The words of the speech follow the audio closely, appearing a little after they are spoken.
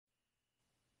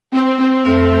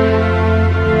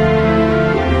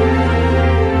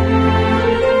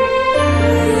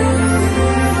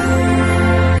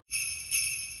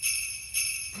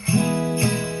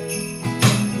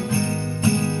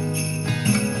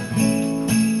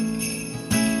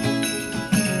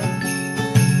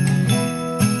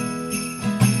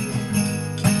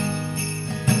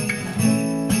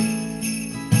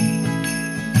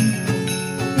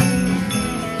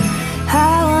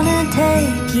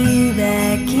Take you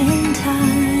back in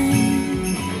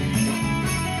time.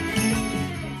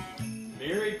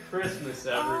 Merry Christmas,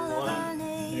 everyone.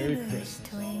 Merry Christmas.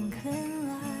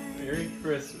 Merry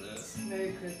Christmas.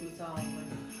 Merry Christmas, Oliver.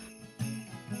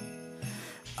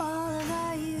 All of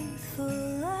our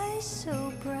youthful eyes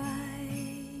so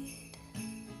bright.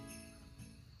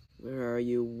 Where are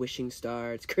you, wishing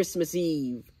star? It's Christmas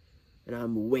Eve, and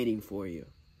I'm waiting for you.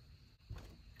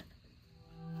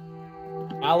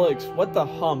 Alex, what the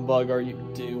humbug are you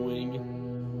doing?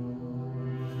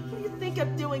 What do you think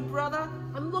I'm doing, brother?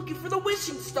 I'm looking for the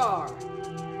wishing star.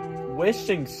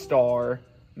 Wishing star?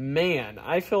 Man,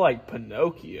 I feel like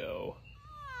Pinocchio.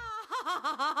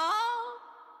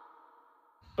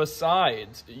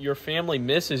 Besides, your family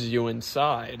misses you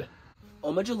inside.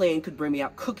 Oma Julain could bring me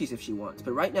out cookies if she wants,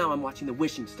 but right now I'm watching the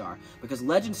wishing star, because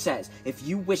legend says if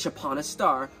you wish upon a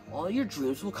star, all your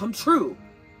dreams will come true.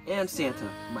 And Santa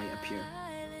might appear.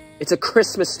 It's a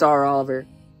Christmas star, Oliver.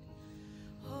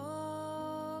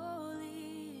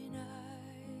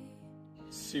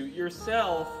 Suit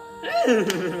yourself.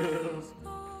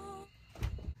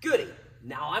 Goody!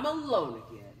 Now I'm alone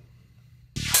again.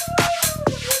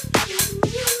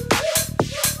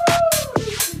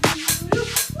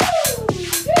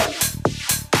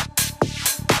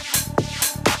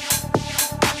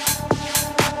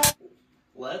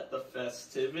 Let the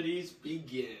festivities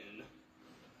begin.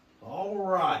 All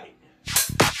right.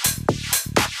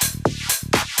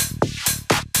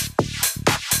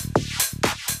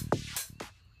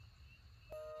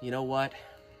 You know what?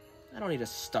 I don't need a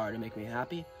star to make me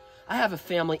happy. I have a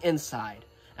family inside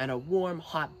and a warm,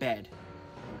 hot bed.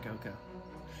 Go.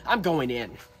 I'm going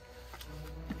in.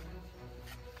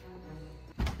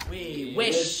 We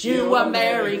wish you a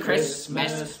Merry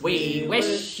Christmas. We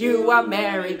wish you a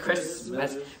Merry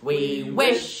Christmas. We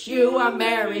wish you a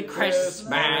Merry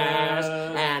Christmas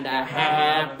and a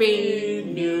Happy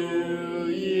New Year.